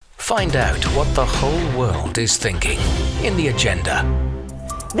Find out what the whole world is thinking in The Agenda.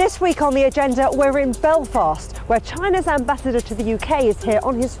 This week on The Agenda, we're in Belfast, where China's ambassador to the UK is here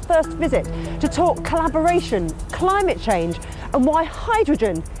on his first visit to talk collaboration, climate change, and why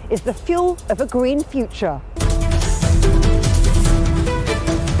hydrogen is the fuel of a green future.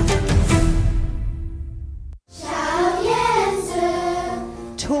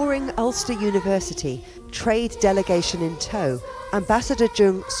 Touring Ulster University, trade delegation in tow, Ambassador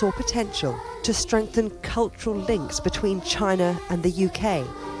Zheng saw potential to strengthen cultural links between China and the UK,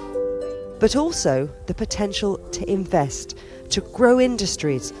 but also the potential to invest, to grow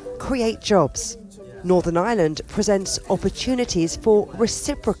industries, create jobs. Northern Ireland presents opportunities for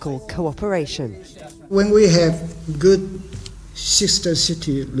reciprocal cooperation. When we have good sister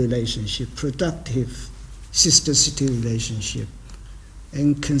city relationship, productive sister city relationship,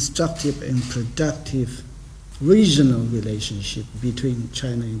 and constructive and productive regional relationship between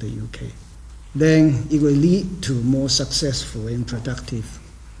China and the UK, then it will lead to more successful and productive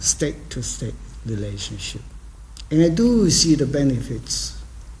state-to-state relationship. And I do see the benefits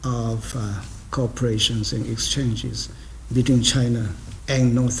of cooperations and exchanges between China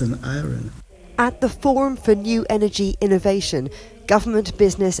and Northern Ireland. At the Forum for New Energy Innovation, government,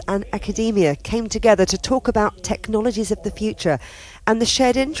 business and academia came together to talk about technologies of the future and the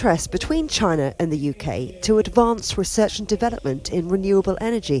shared interest between China and the UK to advance research and development in renewable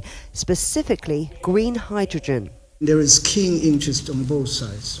energy, specifically green hydrogen. There is keen interest on both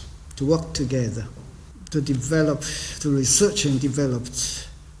sides to work together to develop, to research and develop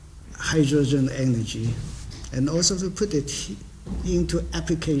hydrogen energy, and also to put it into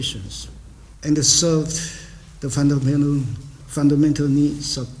applications and to serve the fundamental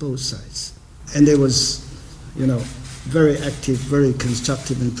needs of both sides. And there was, very active, very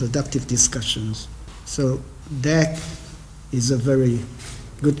constructive and productive discussions. So that is a very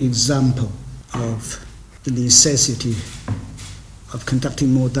good example of the necessity of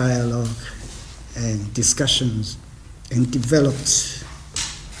conducting more dialogue and discussions and developed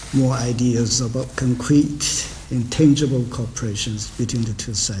more ideas about concrete and tangible cooperations between the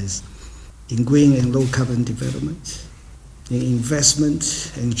two sides in green and low carbon development, in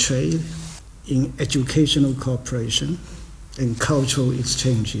investment and trade, in educational cooperation, in cultural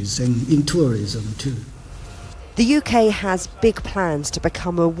exchanges, and in tourism too. The UK has big plans to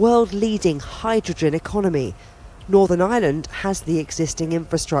become a world-leading hydrogen economy. Northern Ireland has the existing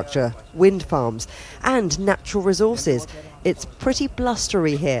infrastructure, wind farms and natural resources. It's pretty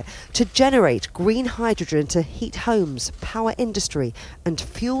blustery here to generate green hydrogen to heat homes, power industry and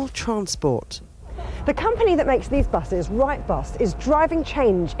fuel transport. The company that makes these buses, Wrightbus, is driving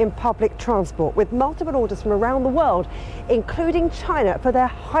change in public transport with multiple orders from around the world, including China, for their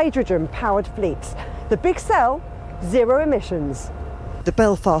hydrogen-powered fleets. The big sell? Zero emissions. The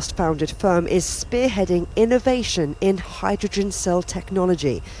Belfast-founded firm is spearheading innovation in hydrogen cell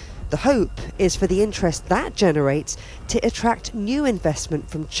technology. The hope is for the interest that generates to attract new investment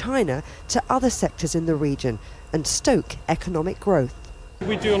from China to other sectors in the region and stoke economic growth.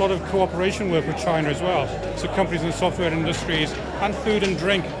 We do a lot of cooperation work with China as well, so companies in the software industries and food and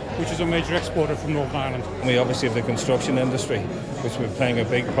drink, which is a major exporter from Northern Ireland. We obviously have the construction industry, which we're playing a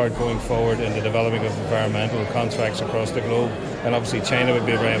big part going forward in the developing of environmental contracts across the globe, and obviously China would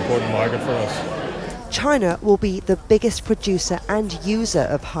be a very important market for us. China will be the biggest producer and user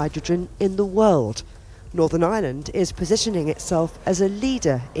of hydrogen in the world. Northern Ireland is positioning itself as a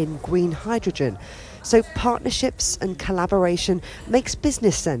leader in green hydrogen. So partnerships and collaboration makes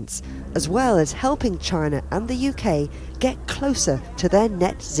business sense, as well as helping China and the UK get closer to their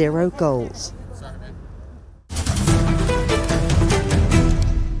net zero goals.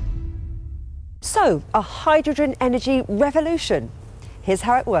 So, a hydrogen energy revolution. Here's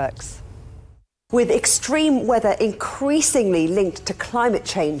how it works. With extreme weather increasingly linked to climate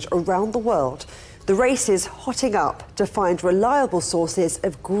change around the world, the race is hotting up to find reliable sources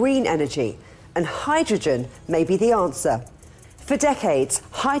of green energy. And hydrogen may be the answer. For decades,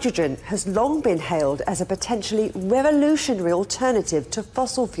 hydrogen has long been hailed as a potentially revolutionary alternative to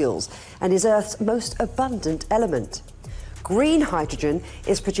fossil fuels and is Earth's most abundant element. Green hydrogen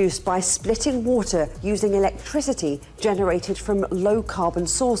is produced by splitting water using electricity generated from low-carbon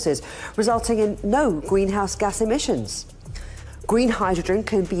sources, resulting in no greenhouse gas emissions. Green hydrogen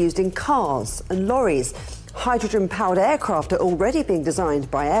can be used in cars and lorries. Hydrogen-powered aircraft are already being designed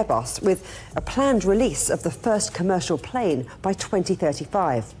by Airbus, with a planned release of the first commercial plane by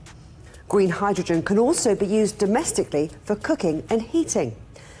 2035. Green hydrogen can also be used domestically for cooking and heating.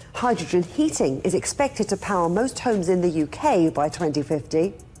 Hydrogen heating is expected to power most homes in the UK by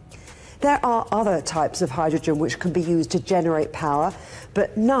 2050. There are other types of hydrogen which can be used to generate power,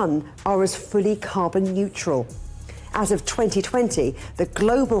 but none are as fully carbon neutral. As of 2020, the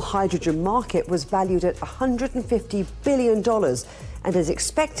global hydrogen market was valued at $150 billion and is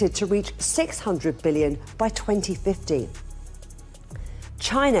expected to reach $600 billion by 2050.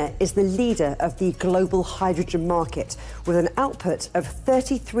 China is the leader of the global hydrogen market, with an output of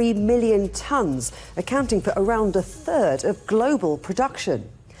 33 million tonnes, accounting for around a third of global production.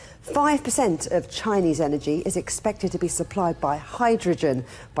 5% of Chinese energy is expected to be supplied by hydrogen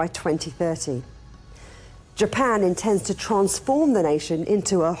by 2030. Japan intends to transform the nation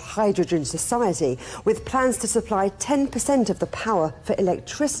into a hydrogen society, with plans to supply 10% of the power for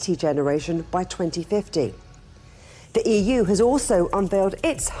electricity generation by 2050. The EU has also unveiled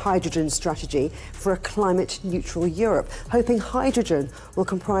its hydrogen strategy for a climate-neutral Europe, hoping hydrogen will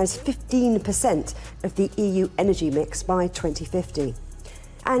comprise 15% of the EU energy mix by 2050.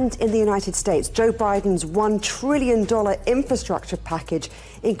 And in the United States, Joe Biden's $1 trillion infrastructure package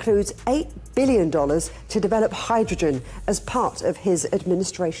includes $8 billion to develop hydrogen as part of his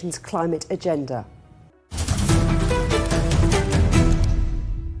administration's climate agenda.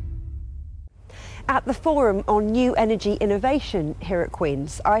 At the Forum on New Energy Innovation here at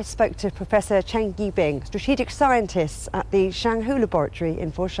Queen's, I spoke to Professor Zheng Zeguang, strategic scientist at the Shanghai Laboratory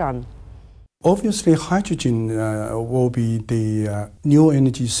in Foshan. Obviously, hydrogen will be the new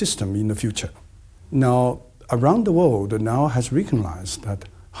energy system in the future. Now, around the world now has recognized that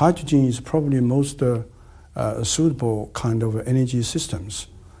hydrogen is probably the most suitable kind of energy systems,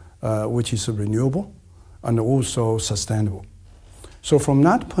 which is renewable and also sustainable. So from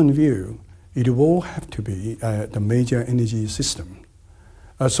that point of view, it will have to be the major energy system.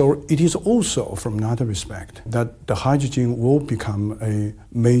 So it is also from another respect that the hydrogen will become a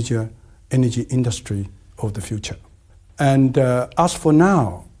major energy industry of the future. And as for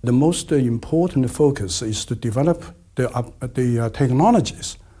now, the most important focus is to develop the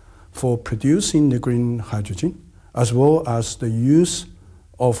technologies for producing the green hydrogen, as well as the use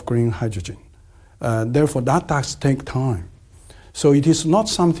of green hydrogen. Therefore, that does take time. So it is not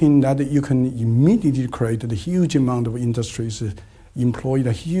something that you can immediately create a huge amount of industries, employ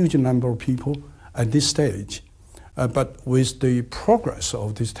a huge number of people at this stage. But with the progress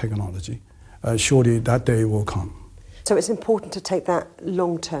of this technology, surely that day will come. So it's important to take that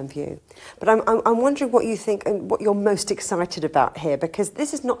long-term view. But I'm wondering what you think and what you're most excited about here, because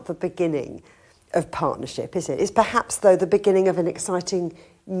this is not the beginning of partnership, is it? It's perhaps, though, the beginning of an exciting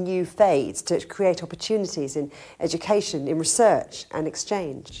new phase to create opportunities in education, in research and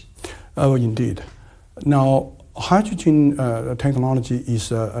exchange. Oh, indeed. Now, hydrogen technology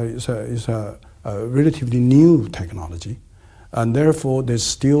is a relatively new technology, and therefore there's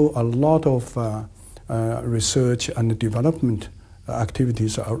still a lot of research and development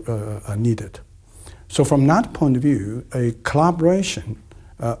activities are needed. So from that point of view, a collaboration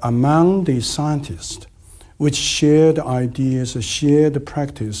among the scientists which share the ideas, share the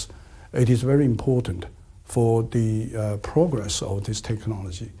practice, it is very important for the progress of this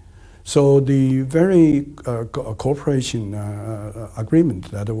technology. So the very cooperation agreement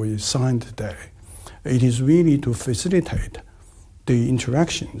that we signed today, it is really to facilitate the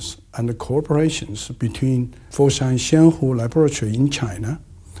interactions and the cooperations between Foshan Xianhu Laboratory in China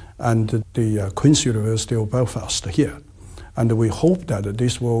and the Queen's University of Belfast here. And we hope that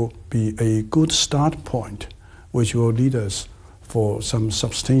this will be a good start point which will lead us for some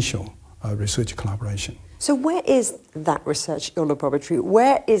substantial research collaboration. So where is that research, your laboratory?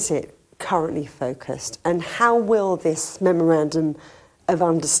 Where is it currently focused? And how will this memorandum of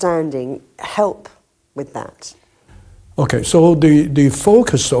understanding help with that? Okay, so the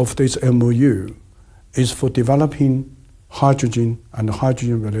focus of this MOU is for developing hydrogen and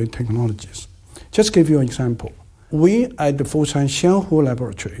hydrogen-related technologies. Just give you an example. We at the Foshan Xianhu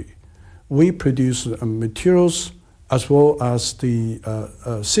Laboratory, we produce materials as well as the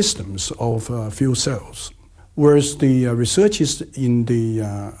systems of fuel cells. Whereas the researchers in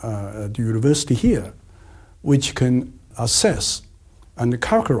the university here, which can assess and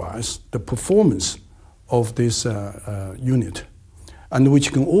characterize the performance of this unit, and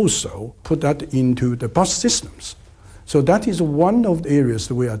which can also put that into the bus systems. So that is one of the areas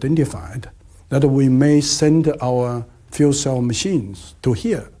that we identified that we may send our fuel cell machines to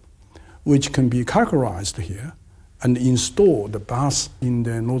here, which can be characterized here and install the bus in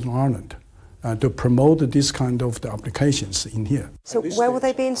the Northern Ireland to promote this kind of the applications in here. So where will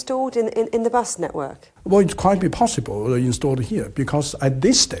they be installed in the bus network? Well, it's quite be possible installed here because at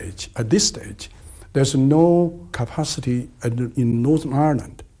this stage, there's no capacity in Northern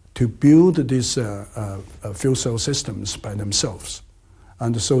Ireland to build these fuel cell systems by themselves.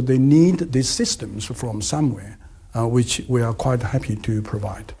 And so they need these systems from somewhere, which we are quite happy to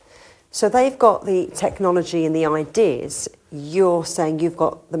provide. So they've got the technology and the ideas. You're saying you've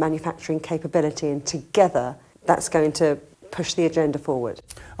got the manufacturing capability, and together that's going to push the agenda forward.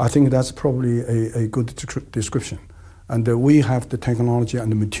 I think that's probably a good description. And we have the technology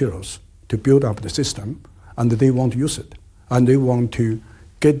and the materials to build up the system, and they want to use it. And they want to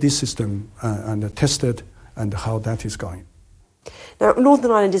get this system and test it and how that is going. Now, Northern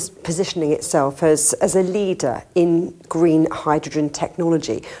Ireland is positioning itself as a leader in green hydrogen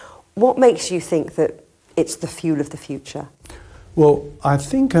technology. What makes you think that it's the fuel of the future? Well, I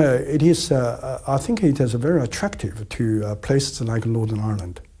think it is. I think it is very attractive to places like Northern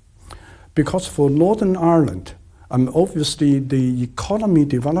Ireland, because for Northern Ireland, obviously the economy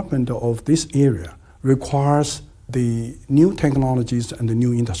development of this area requires the new technologies and the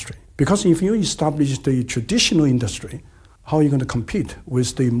new industry. Because if you establish the traditional industry, how are you going to compete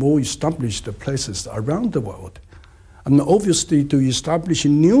with the more established places around the world? And obviously to establish a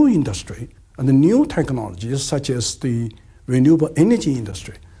new industry and the new technologies such as the renewable energy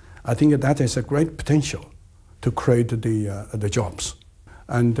industry, I think that is a great potential to create the jobs.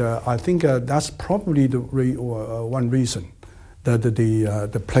 And I think that's probably the one reason that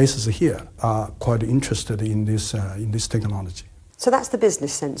the places here are quite interested in this technology. So that's the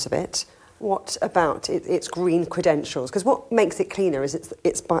business sense of it. What about its green credentials? Because what makes it cleaner is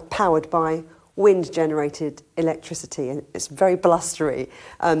it's powered by wind-generated electricity, and it's very blustery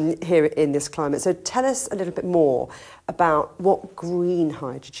here in this climate. So tell us a little bit more about what green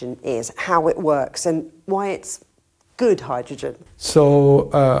hydrogen is, how it works, and why it's good hydrogen. So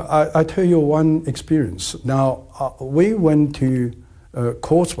I tell you one experience. Now, we went to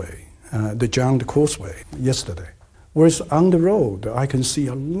Causeway, the giant Causeway, yesterday. Whereas on the road, I can see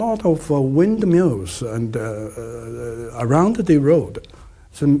a lot of windmills and around the road.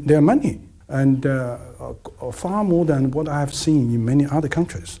 So there are many, and far more than what I have seen in many other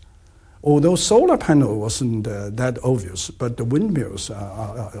countries. Although solar panel wasn't that obvious, but the windmills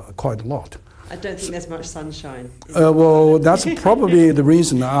are quite a lot. I don't think there's much sunshine. Well, that's probably the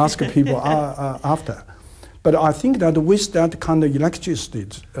reason I ask people after. But I think that with that kind of electricity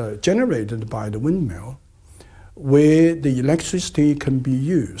generated by the windmill, where the electricity can be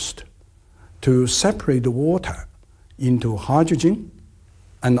used to separate the water into hydrogen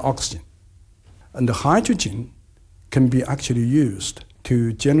and oxygen. And the hydrogen can be actually used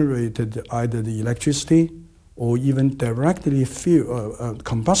to generate either the electricity or even directly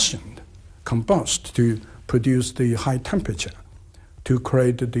combust to produce the high temperature to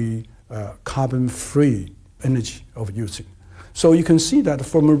create the carbon-free energy of using. So you can see that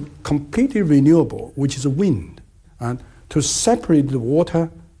from a completely renewable, which is wind, and to separate the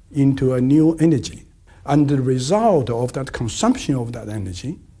water into a new energy. And the result of that consumption of that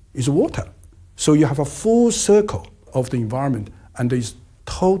energy is water. So you have a full circle of the environment, and it's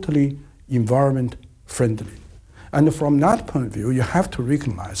totally environment friendly. And from that point of view, you have to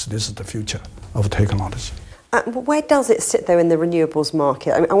recognize this is the future of technology. Where does it sit, though, in the renewables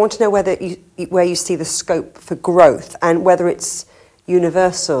market? I want to know where you see the scope for growth, and whether it's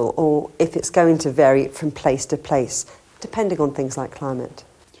universal or if it's going to vary from place to place, depending on things like climate.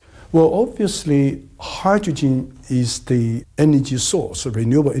 Well, obviously, hydrogen is the energy source, a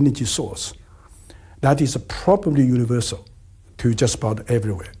renewable energy source, that is probably universal to just about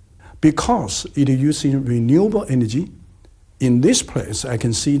everywhere. Because it is using renewable energy, in this place I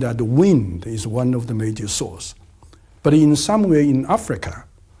can see that the wind is one of the major sources. But in somewhere in Africa,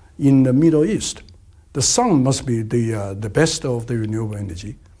 in the Middle East, the sun must be the best of the renewable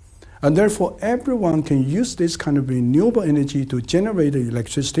energy. And therefore everyone can use this kind of renewable energy to generate the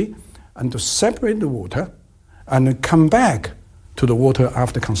electricity and to separate the water and come back to the water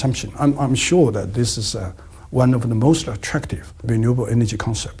after consumption. I'm sure that this is one of the most attractive renewable energy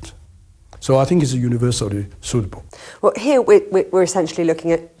concepts. So I think it's universally suitable. Well, here we're essentially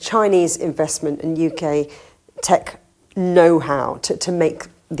looking at Chinese investment and UK tech know-how to make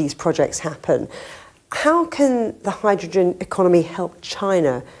these projects happen. How can the hydrogen economy help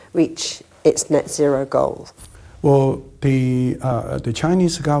China reach its net zero goals? Well, the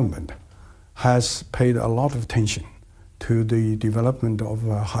Chinese government has paid a lot of attention to the development of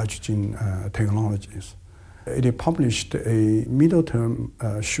hydrogen technologies. It published a middle-term,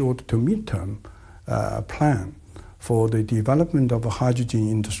 short to mid-term plan for the development of the hydrogen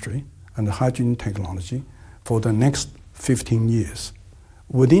industry and the hydrogen technology for the next 15 years.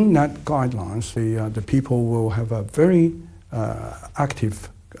 Within that guidelines, the people will have a very active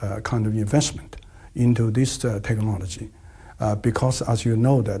kind of investment into this technology because, as you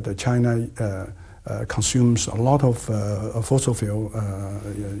know, that China consumes a lot of fossil fuel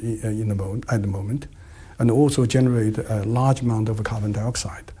at the moment, and also generate a large amount of carbon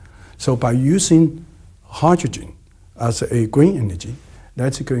dioxide. So by using hydrogen as a green energy,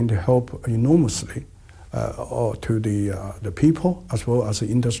 that's going to help enormously to the people as well as the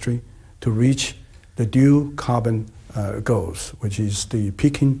industry to reach the dual carbon goals, which is the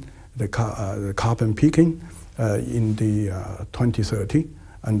peaking, the carbon peaking in the 2030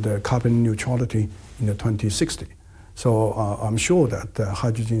 and the carbon neutrality in the 2060. So I'm sure that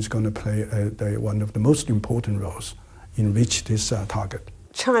hydrogen is going to play one of the most important roles in reach this target.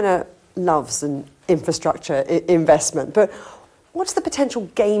 China loves an infrastructure investment, but what's the potential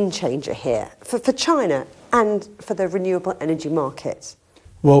game changer here for China and for the renewable energy market?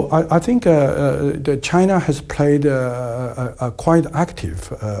 Well, I think China has played a quite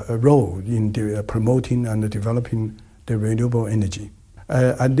active role in promoting and developing the renewable energy.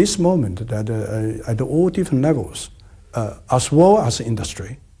 At this moment, that at all different levels, as well as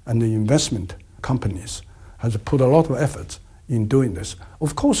industry and the investment companies, has put a lot of effort in doing this.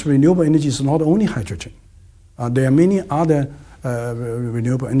 Of course, renewable energy is not only hydrogen. There are many other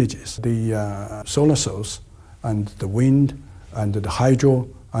renewable energies, the solar cells and the wind and the hydro,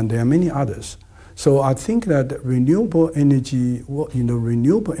 and there are many others. So I think that renewable energy, in the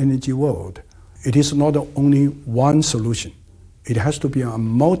renewable energy world, it is not only one solution. It has to be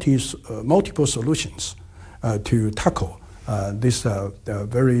multiple solutions to tackle these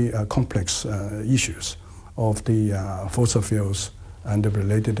very complex issues of the fossil fuels and the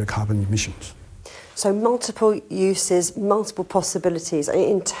related carbon emissions. So multiple uses, multiple possibilities.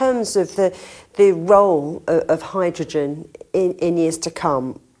 In terms of the role of hydrogen in years to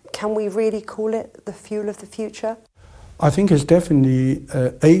come, can we really call it the fuel of the future? I think it's definitely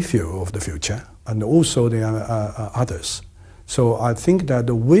a fuel of the future, and also there are others. So I think that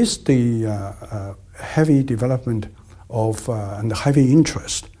with the heavy development of and the heavy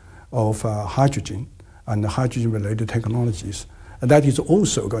interest of hydrogen and hydrogen-related technologies, that is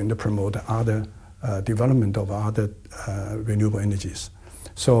also going to promote other development of other renewable energies.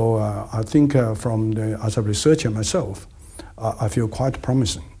 So I think as a researcher myself, I feel quite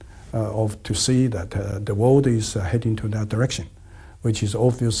promising to see that the world is heading to that direction, which is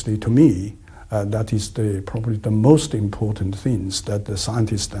obviously, to me, that is probably the most important things that the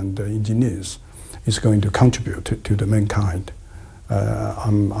scientists and the engineers is going to contribute to the mankind.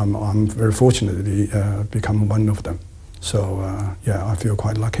 I'm very fortunately become one of them. So yeah, I feel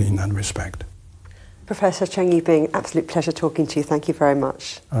quite lucky in that respect. Professor Zheng Zeguang, absolute pleasure talking to you. Thank you very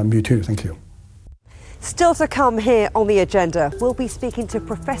much. You too, thank you. Still to come here on the agenda, we'll be speaking to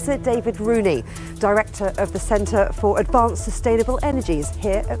Professor David Rooney, Director of the Centre for Advanced Sustainable Energies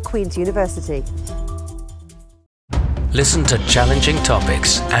here at Queen's University. Listen to challenging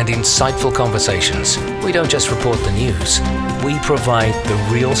topics and insightful conversations. We don't just report the news. We provide the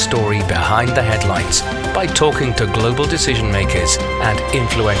real story behind the headlines by talking to global decision makers and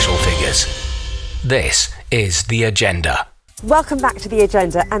influential figures. This is The Agenda. Welcome back to The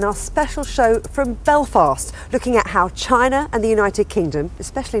Agenda and our special show from Belfast, looking at how China and the United Kingdom,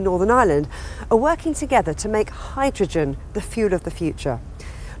 especially Northern Ireland, are working together to make hydrogen the fuel of the future.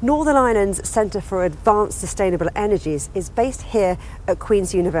 Northern Ireland's Centre for Advanced Sustainable Energies is based here at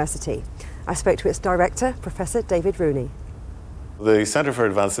Queen's University. I spoke to its director, Professor David Rooney. The Centre for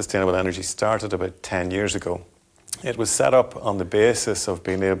Advanced Sustainable Energy started about 10 years ago. It was set up on the basis of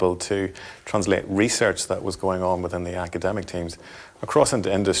being able to translate research that was going on within the academic teams across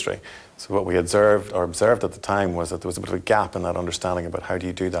into industry. So what we observed at the time was that there was a bit of a gap in that understanding about how do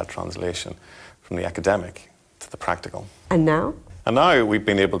you do that translation from the academic to the practical. And now? And now we've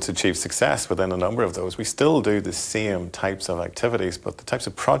been able to achieve success within a number of those. We still do the same types of activities, but the types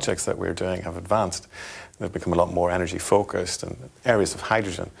of projects that we're doing have advanced. They've become a lot more energy focused, and areas of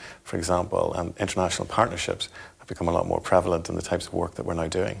hydrogen, for example, and international partnerships have become a lot more prevalent in the types of work that we're now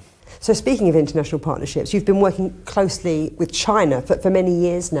doing. So speaking of international partnerships, you've been working closely with China for many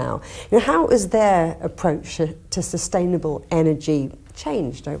years now. How has their approach to sustainable energy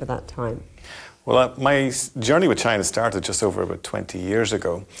changed over that time? Well, my journey with China started just over about 20 years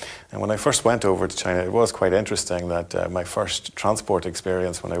ago. And when I first went over to China, it was quite interesting that my first transport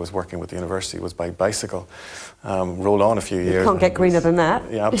experience when I was working with the university was by bicycle. Roll on a few years. You can't get greener than that.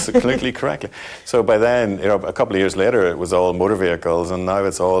 Yeah, absolutely correctly. So by then, a couple of years later, it was all motor vehicles, and now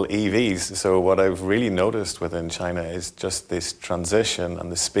it's all EVs. So what I've really noticed within China is just this transition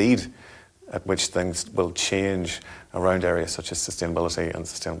and the speed at which things will change around areas such as sustainability and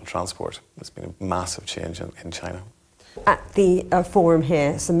sustainable transport. It's been a massive change in China. At the forum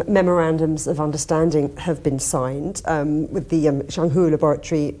here, some memorandums of understanding have been signed with the Zheng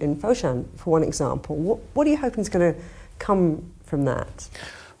laboratory in Foshan, for one example. What are you hoping is going to come from that?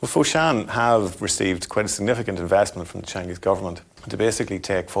 Well, Foshan have received quite a significant investment from the Chinese government to basically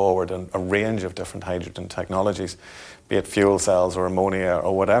take forward a range of different hydrogen technologies, be it fuel cells or ammonia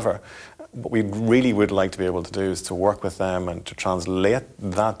or whatever. What we really would like to be able to do is to work with them and to translate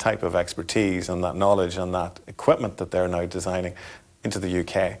that type of expertise and that knowledge and that equipment that they're now designing into the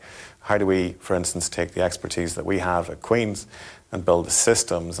UK. How do we, for instance, take the expertise that we have at Queen's and build the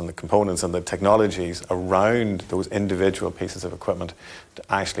systems and the components and the technologies around those individual pieces of equipment to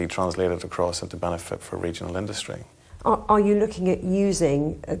actually translate it across into benefit for regional industry? Are you looking at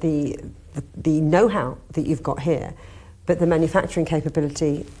using the know-how that you've got here, but the manufacturing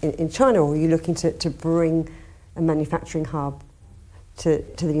capability in China, or are you looking to bring a manufacturing hub to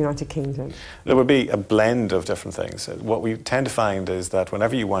the United Kingdom? There would be a blend of different things. What we tend to find is that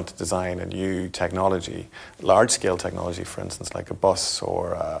whenever you want to design a new technology, large-scale technology, for instance, like a bus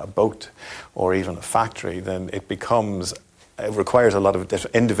or a boat or even a factory, then it requires a lot of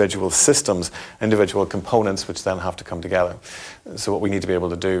different individual systems, individual components, which then have to come together. So what we need to be able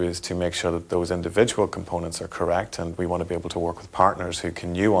to do is to make sure that those individual components are correct, and we want to be able to work with partners who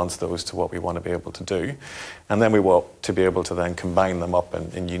can nuance those to what we want to be able to do. And then we want to be able to then combine them up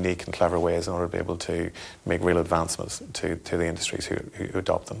in unique and clever ways in order to be able to make real advancements to the industries who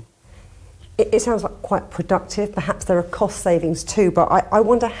adopt them. It sounds like quite productive. Perhaps there are cost savings too, but I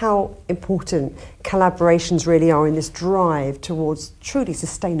wonder how important collaborations really are in this drive towards truly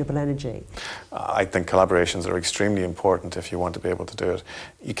sustainable energy. I think collaborations are extremely important if you want to be able to do it.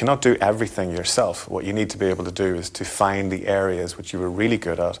 You cannot do everything yourself. What you need to be able to do is to find the areas which you are really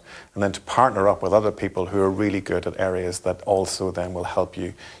good at, and then to partner up with other people who are really good at areas that also then will help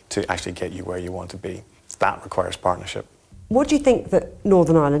you to actually get you where you want to be. That requires partnership. What do you think that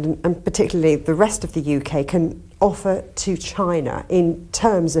Northern Ireland, and particularly the rest of the UK, can offer to China in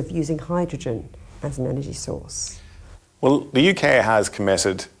terms of using hydrogen as an energy source? Well, the UK has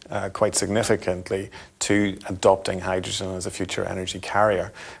committed quite significantly to adopting hydrogen as a future energy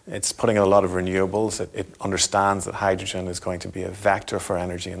carrier. It's putting in a lot of renewables. It understands that hydrogen is going to be a vector for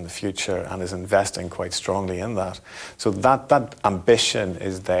energy in the future and is investing quite strongly in that. So that ambition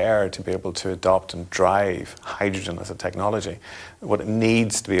is there to be able to adopt and drive hydrogen as a technology. What it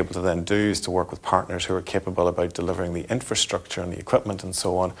needs to be able to then do is to work with partners who are capable about delivering the infrastructure and the equipment and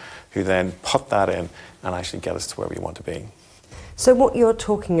so on, who then put that in and actually get us to where we want to be. So what you're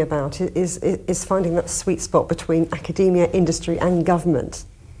talking about is finding that sweet spot between academia, industry and government.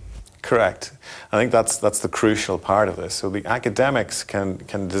 Correct. I think that's the crucial part of this. So the academics can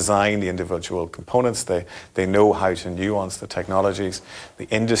design the individual components. They know how to nuance the technologies. The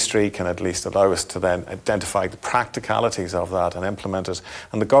industry can at least allow us to then identify the practicalities of that and implement it.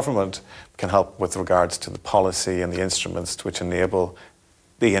 And the government can help with regards to the policy and the instruments which enable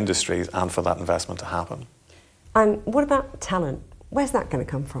the industries and for that investment to happen. And what about talent? Where's that going to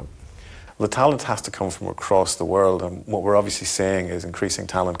come from? Well, the talent has to come from across the world, and what we're obviously seeing is increasing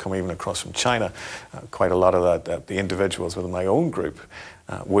talent come even across from China. Quite a lot of that, the individuals within my own group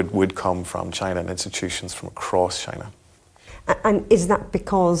would come from China and institutions from across China. And is that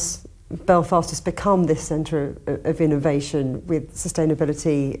because Belfast has become this centre of innovation with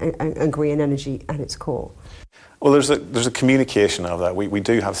sustainability and green energy at its core? Well, there's a communication of that. We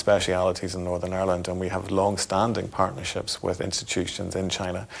do have specialities in Northern Ireland, and we have long-standing partnerships with institutions in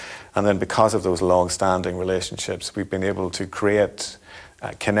China. And then because of those long-standing relationships, we've been able to create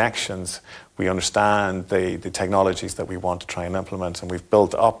connections. We understand the technologies that we want to try and implement, and we've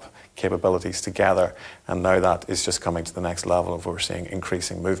built up capabilities together. And now that is just coming to the next level of where we're seeing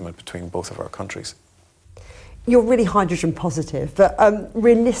increasing movement between both of our countries. You're really hydrogen positive, but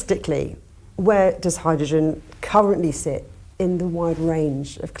realistically, where does hydrogen currently sit in the wide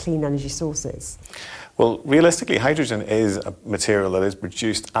range of clean energy sources? Well, realistically, hydrogen is a material that is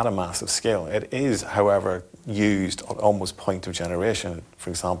produced at a massive scale. It is, however, used at almost point of generation, for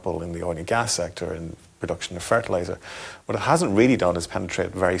example, in the oil and gas sector in production of fertiliser. What it hasn't really done is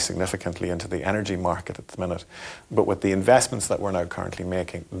penetrate very significantly into the energy market at the minute. But with the investments that we're now currently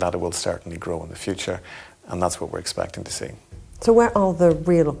making, that it will certainly grow in the future, and that's what we're expecting to see. So where are the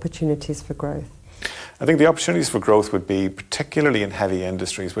real opportunities for growth? I think the opportunities for growth would be particularly in heavy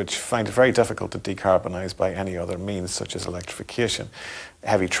industries, which find it very difficult to decarbonise by any other means, such as electrification.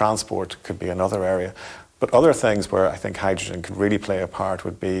 Heavy transport could be another area. But other things where I think hydrogen could really play a part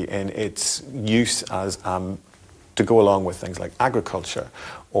would be in its use as to go along with things like agriculture,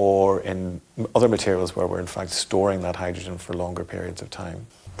 or in other materials where we're in fact storing that hydrogen for longer periods of time.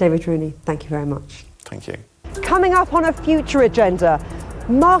 David Rooney, thank you very much. Thank you. Coming up on a future agenda,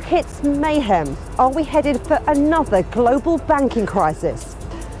 markets mayhem. Are we headed for another global banking crisis?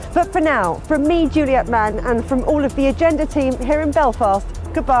 But for now, from me, Juliet Mann, and from all of the Agenda team here in Belfast,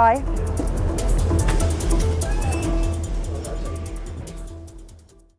 goodbye.